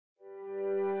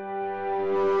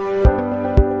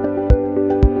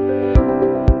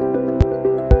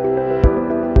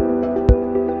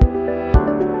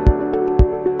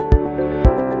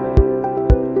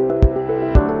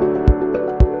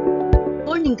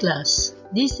class.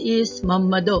 This is Ma'am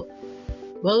Mado.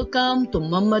 Welcome to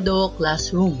Ma'am Mado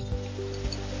Classroom.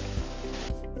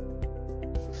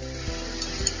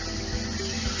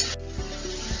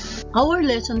 Our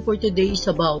lesson for today is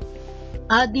about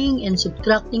adding and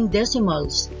subtracting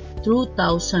decimals through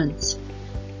thousands.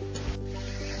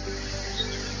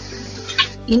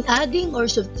 In adding or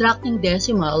subtracting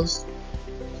decimals,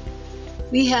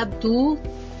 we have to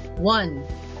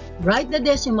 1. Write the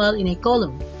decimal in a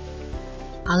column.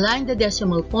 Align the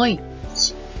decimal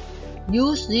points.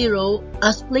 Use 0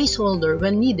 as placeholder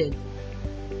when needed.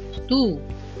 2.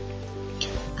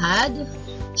 Add,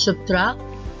 subtract,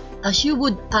 as you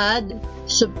would add,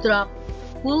 subtract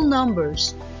whole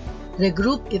numbers.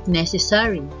 Regroup if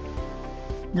necessary.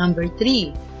 Number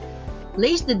 3.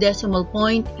 Place the decimal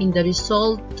point in the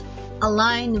result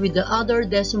aligned with the other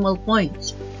decimal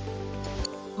points.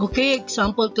 Okay,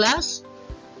 example class.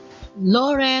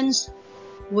 Lawrence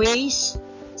weighs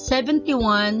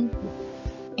 71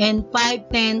 and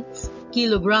 5/10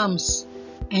 kilograms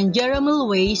and Jeremy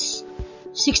weighs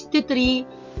 63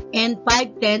 and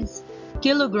 5/10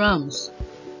 kilograms.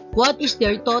 What is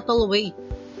their total weight?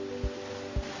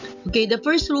 Okay, the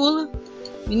first rule,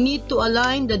 we need to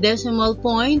align the decimal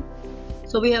point.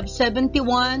 So we have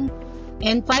 71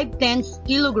 and 5/10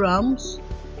 kilograms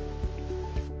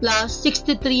plus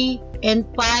 63 and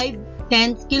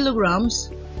 5/10 kilograms.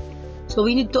 So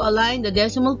we need to align the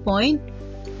decimal point.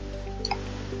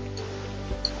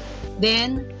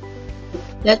 Then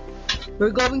that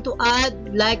we're going to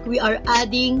add like we are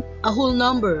adding a whole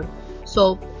number.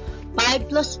 So 5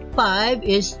 plus 5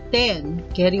 is 10.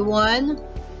 Carry 1.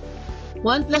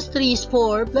 1 plus 3 is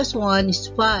 4 plus 1 is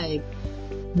 5.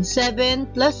 And 7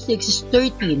 plus 6 is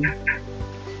 13.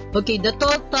 Okay, the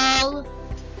total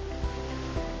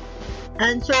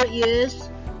answer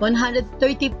is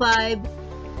 135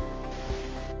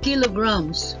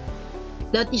 kilograms.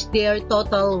 That is their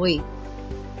total weight.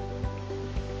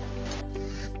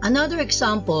 Another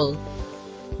example,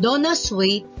 Donna's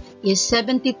weight is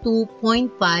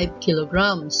 72.5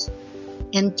 kilograms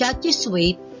and Chachi's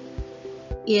weight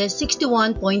is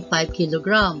 61.5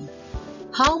 kilograms.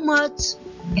 How much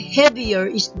heavier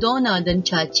is Donna than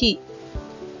Chachi?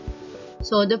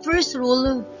 So the first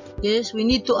rule is we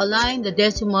need to align the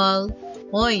decimal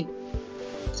point.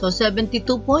 So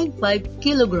 72.5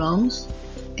 kilograms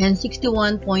and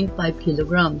 61.5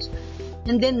 kilograms.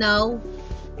 And then now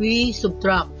we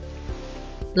subtract,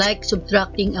 like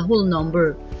subtracting a whole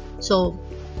number. So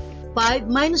 5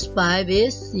 minus 5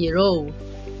 is 0.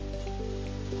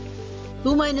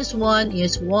 2 minus 1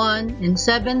 is 1 and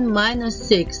 7 minus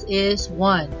 6 is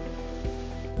 1.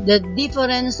 The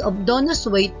difference of Donna's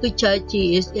weight to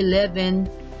Chachi is 11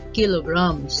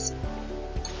 kilograms.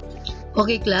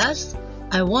 Okay class,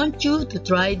 I want you to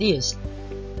try this.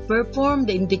 Perform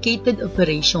the indicated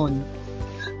operation.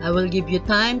 I will give you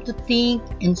time to think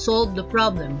and solve the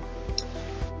problem.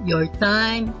 Your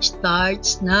time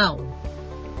starts now.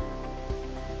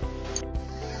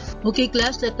 Okay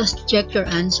class, let us check your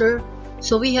answer.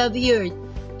 So we have here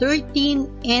 13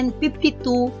 and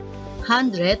 52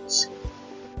 hundredths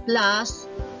plus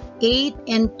 8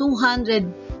 and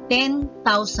 210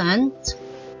 thousandths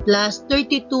plus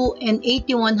 32 and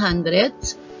 81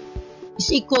 hundredths is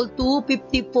equal to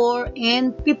 54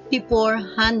 and 54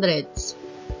 hundredths.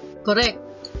 Correct.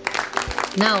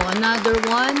 Now another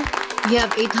one, we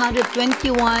have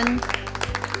 821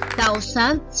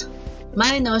 thousandths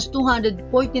minus 214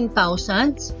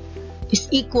 thousandths is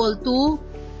equal to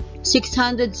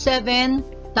 607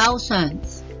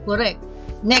 thousandths. Correct.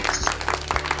 Next,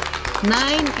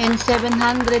 9 and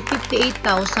 758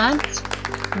 thousandths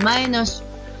minus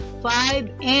 5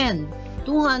 and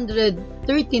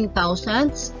 213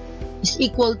 thousandths is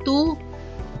equal to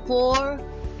 4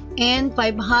 and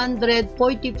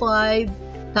 545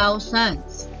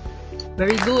 thousandths.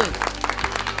 Very good.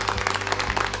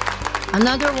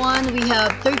 Another one, we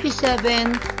have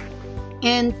 37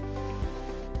 and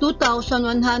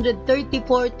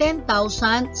 2,134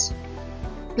 10,000ths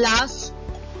plus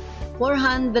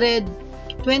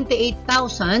 428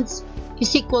 thousandths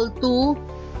is equal to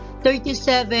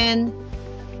 37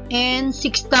 and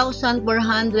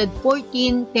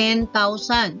 6,414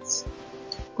 10,000ths.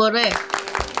 Correct.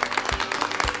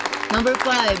 Number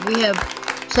 5, we have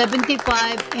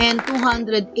 75 and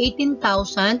 218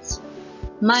 thousandths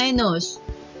minus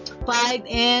 5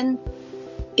 and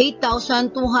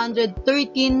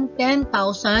 8,213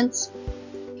 10,000ths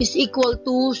is equal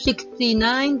to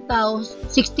 69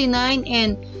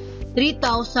 and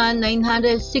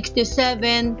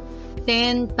 3,967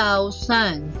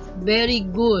 10,000. Very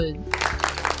good.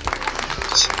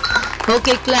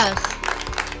 Okay class,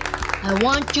 I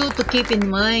want you to keep in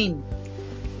mind,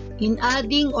 in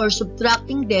adding or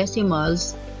subtracting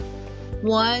decimals,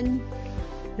 1.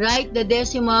 Write the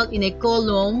decimal in a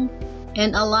column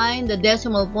and align the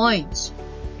decimal points.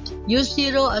 Use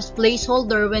 0 as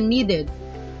placeholder when needed.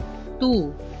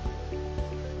 2.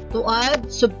 To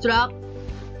add, subtract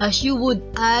as you would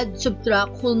add,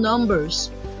 subtract whole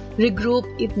numbers. Regroup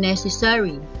if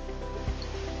necessary.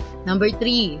 Number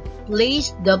 3.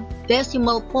 Place the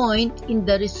decimal point in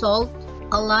the result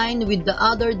aligned with the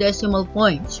other decimal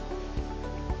points.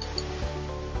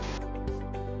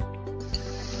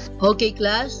 Okay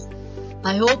class,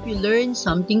 I hope you learned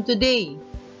something today.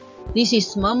 This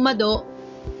is Ma'am Mado.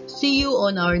 See you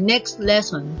on our next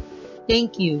lesson.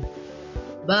 Thank you.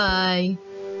 Bye.